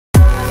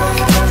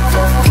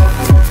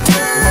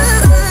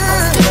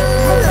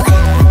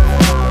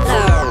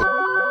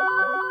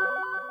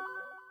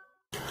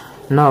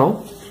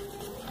Now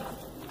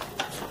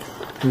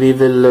we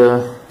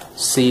will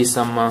see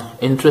some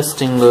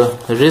interesting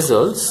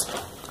results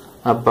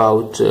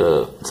about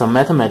some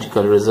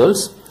mathematical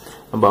results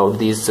about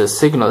these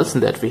signals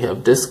that we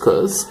have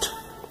discussed.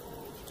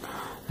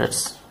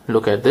 Let's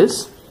look at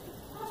this.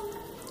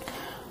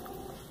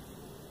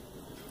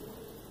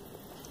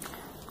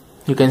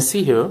 You can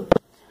see here,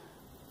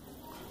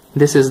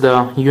 this is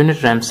the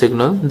unit ramp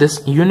signal.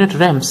 This unit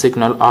ramp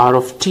signal R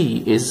of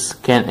t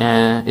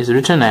can be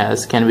written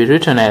as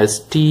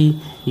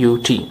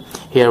TUT.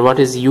 Here, what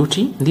is UT?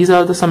 These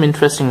are some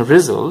interesting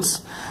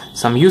results,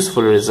 some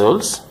useful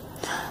results.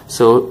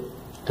 So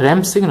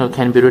ramp signal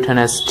can be written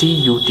as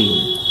TUT.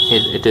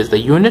 It is the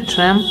unit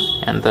ramp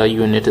and the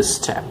unit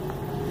step.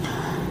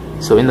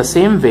 So in the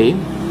same way,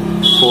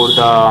 for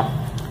the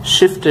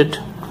shifted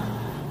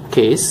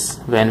case,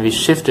 when we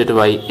shift it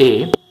by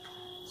A,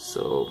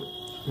 so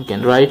you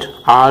can write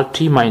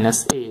RT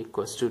minus A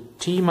equals to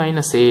T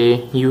minus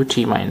A UT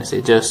minus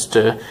A. Just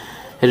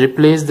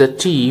replace the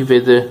T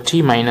with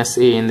T minus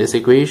A in this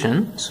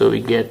equation, so we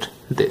get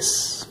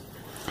this.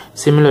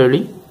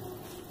 Similarly,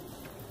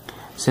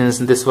 since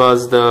this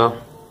was the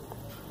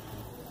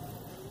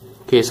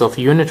case of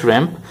unit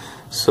ramp,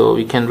 so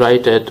we can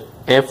write at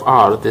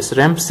FR, this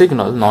ramp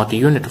signal, not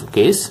unit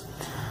case,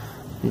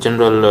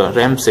 general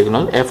ramp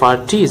signal,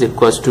 FRT is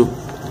equals to,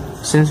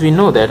 since we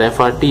know that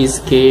FRT is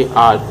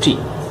KRT,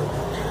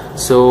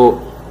 so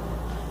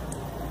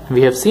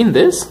we have seen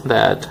this,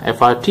 that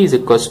FRT is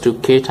equals to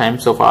K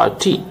times of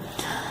RT.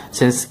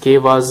 Since K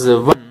was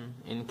 1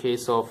 in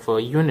case of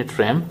unit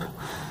ramp,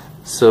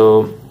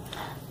 so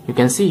you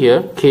can see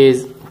here K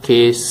is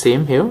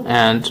same here,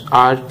 and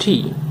RT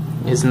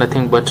is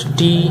nothing but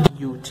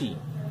TUT.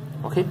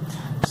 Okay,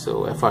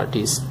 so FRT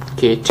is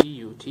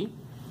KTUT.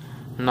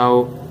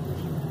 Now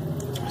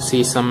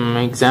see some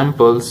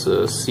examples,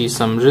 see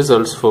some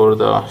results for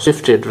the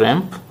shifted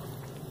ramp.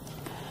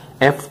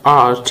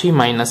 FRT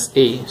minus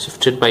A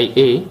shifted by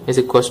A is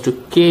equals to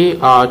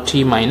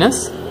KRT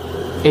minus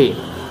A.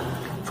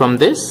 From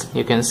this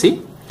you can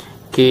see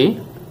K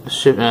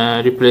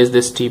replace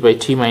this T by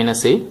T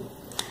minus A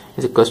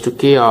is equals to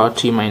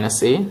KRT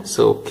minus A.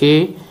 So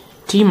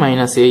KT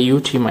minus A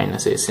UT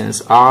minus A.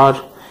 Since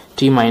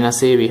RT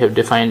minus A we have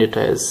defined it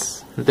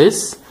as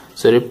this,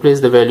 so replace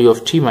the value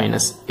of T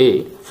minus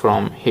A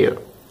from here.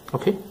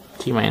 Okay,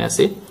 T minus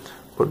A,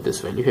 put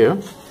this value here.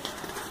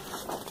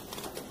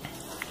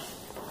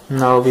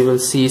 Now we will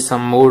see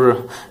some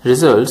more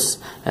results.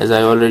 As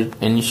I already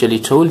initially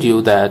told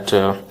you that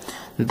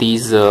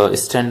these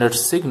standard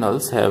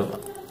signals have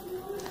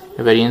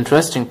a very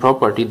interesting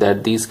property,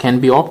 that these can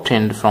be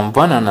obtained from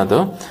one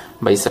another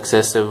by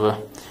successive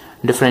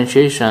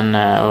differentiation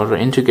or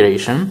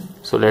integration.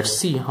 So let's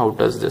see how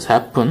does this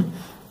happen.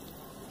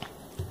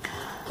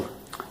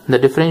 The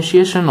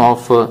differentiation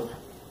of a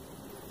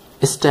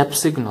step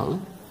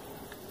signal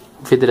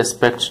with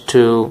respect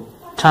to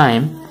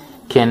time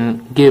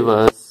can give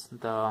us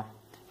the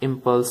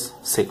impulse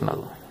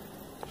signal.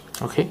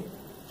 Okay,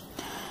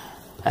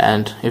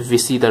 and if we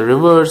see the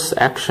reverse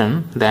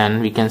action,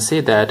 then we can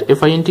say that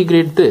if I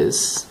integrate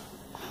this,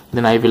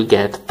 then I will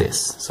get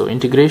this. So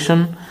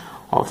integration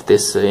of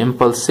this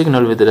impulse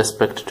signal with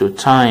respect to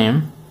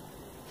time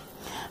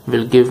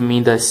will give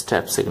me the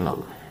step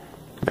signal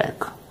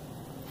back.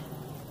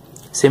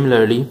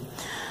 Similarly,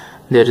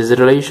 there is a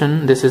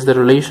relation. This is the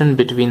relation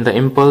between the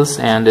impulse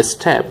and a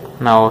step.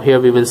 Now here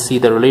we will see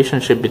the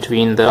relationship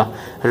between the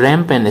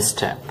ramp and a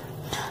step.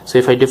 So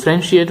if I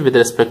differentiate with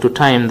respect to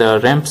time the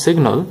ramp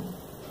signal,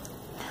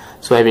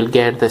 so I will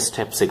get the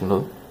step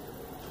signal.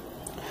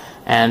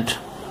 And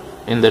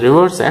in the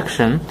reverse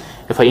action,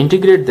 if I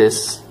integrate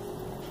this,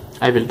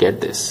 I will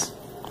get this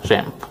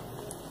ramp.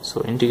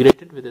 So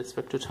integrated with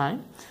respect to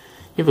time,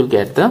 you will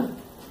get the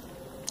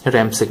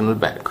ramp signal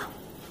back.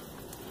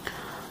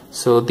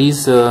 So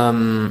these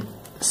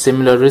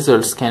similar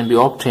results can be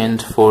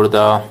obtained for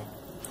the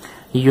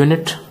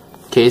unit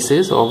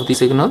cases of the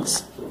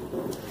signals.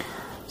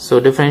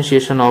 So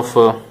differentiation of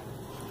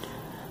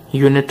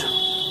unit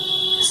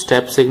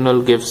step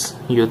signal gives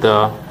you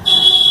the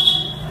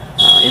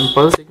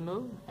impulse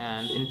signal,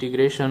 and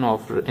integration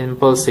of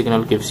impulse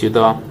signal gives you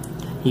the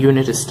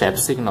unit step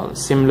signal.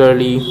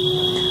 Similarly,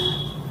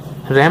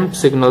 ramp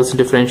signals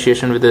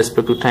differentiation with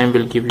respect to time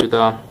will give you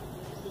the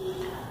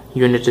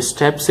unit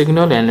step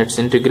signal, and its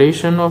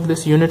integration of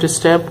this unit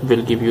step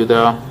will give you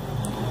the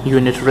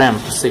unit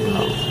ramp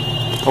signal.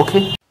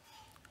 Okay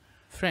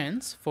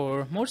friends,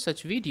 for more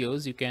such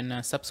videos you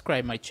can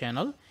subscribe my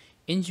channel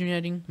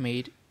Engineering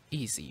Made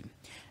Easy,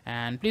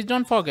 and please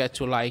don't forget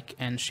to like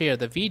and share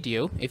the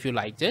video if you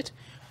liked it.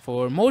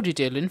 For more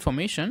detailed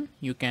information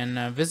you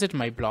can visit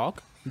my blog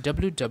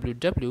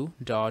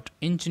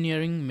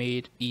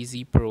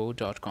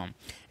www.engineeringmadeeasypro.com.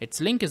 its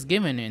link is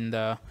given in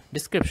the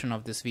description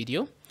of this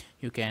video.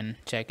 You can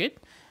check it,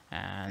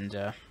 and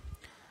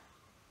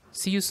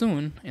see you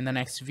soon in the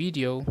next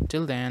video.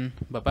 Till then,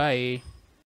 bye bye.